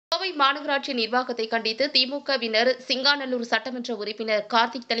கோவை மாநகராட்சி நிர்வாகத்தை கண்டித்து திமுகவினர் சிங்காநல்லூர் சட்டமன்ற உறுப்பினர்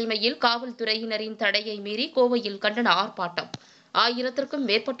கார்த்திக் தலைமையில் காவல்துறையினரின் தடையை மீறி கோவையில் கண்டன ஆர்ப்பாட்டம். 1000க்கும்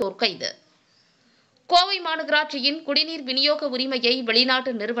மேற்பட்டோர் கைது. கோவை மாநகராட்சியின் குடிநீர் விநியோக உரிமையை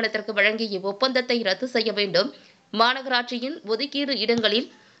வெளிநாட்டு நிறுவனத்திற்கு வழங்கிய ஒப்பந்தத்தை ரத்து செய்ய வேண்டும். மாநகராட்சியின் ஒதுக்கீடு இடங்களில்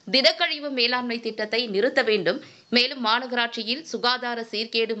திடக்கழிவு மேலாண்மை திட்டத்தை நிறுத்த வேண்டும். மேலும் மாநகராட்சியில் சுகாதார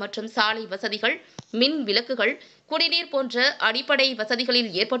சீர்கேடு மற்றும் சாலை வசதிகள், மின் விளக்குகள், குடிநீர் போன்ற அடிப்படை வசதிகளில்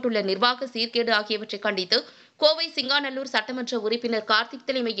ஏற்பட்டுள்ள நிர்வாக சீர்கேடு ஆகியவற்றை கண்டித்து கோவை சிங்காநல்லூர் சட்டமன்ற உறுப்பினர் கார்த்திக்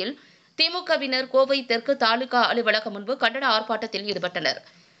தலைமையில் திமுகவினர் கோவை தெற்கு தாலுகா அலுவலகம் முன்பு கண்டன ஆர்ப்பாட்டத்தில் ஈடுபட்டனர்.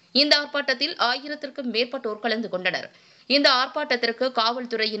 இந்த ஆர்ப்பாட்டத்தில் 1000க்கும் மேற்பட்டோர் கலந்து கொண்டனர். இந்த ஆர்ப்பாட்டத்திற்கு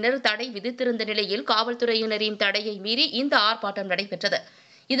காவல்துறையினர் தடை விதித்திருந்த நிலையில் காவல்துறையினரின் தடையை மீறி இந்த ஆர்ப்பாட்டம் நடைபெற்றது.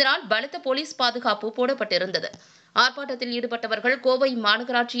 இதனால் பலத்த போலீஸ் பாதுகாப்பு போடப்பட்டிருந்தது. ஆர்ப்பாட்டத்தில் ஈடுபட்டவர்கள் கோவை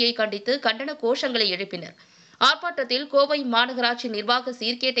மாநகராட்சியை கண்டித்து கண்டன கோஷங்களை எழுப்பினர். ஆர்ப்பாட்டத்தில் கோவை மாநகராட்சி நிர்வாக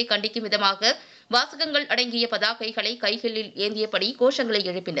சீர்கேட்டை கண்டிக்கும் விதமாக வாசகங்கள் அடங்கிய பதாகைகளை கைகளில் ஏந்தியபடி கோஷங்களை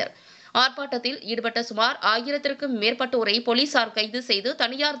எழுப்பினர். ஆர்ப்பாட்டத்தில் ஈடுபட்ட சுமார் 1000க்கும் மேற்பட்டோரை போலீசார் கைது செய்து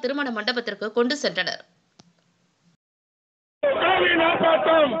தனியார் திருமண மண்டபத்திற்கு கொண்டு சென்றனர்.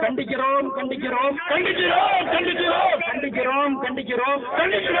 கண்டிக்கிறோம் கண்டிக்கிறோம் கண்டிக்கிறோம் கண்டிக்கிறோம் கண்டிக்கிறோம் கண்டிக்கிறோம்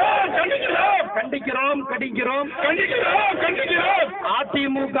கண்டிக்கிறோம் கண்டிக்கிறோம் கண்டிக்கிறோம் கண்டிக்கிறோம் கண்டிக்கிறோம்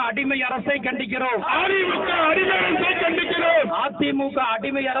அதிமுக அடிமை அரசை கண்டிக்கிறோம். அதிமுக அடிமை அரசை கண்டிக்கிறோம். அதிமுக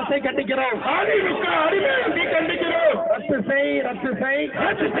அடிமை அரசை கண்டிக்கிறோம். அதிமுக அடிமை அரசை கண்டிக்கிறோம். ரத்து செய் ரத்து செய்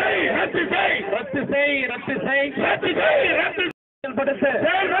ரத்து செய் ரத்து செய் ரத்து செய் ரத்து செய் ரத்து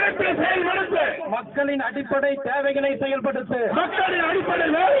செய் ரத்து செயல்படுத்து. மக்களின் அடிப்படை தேவைகளை செயல்படுத்து. மக்களின் அடிப்படை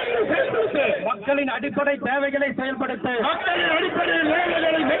செயல்படுத்து. மக்களின் அடிப்படை தேவைகளை செயல்படுத்து. மக்களின் அடிப்படை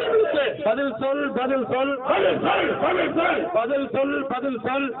தேவைகளை செயல்படுத்து. பதில் சொல் பதில் சொல் பதில் சொல் பதில் சொல் பதில் சொல் பதில்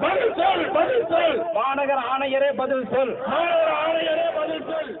சொல் பதில் சொல் பதில் சொல். மாநகர ஆணையரே பதில் சொல். மாநகர ஆணையரே பதில்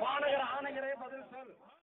சொல்.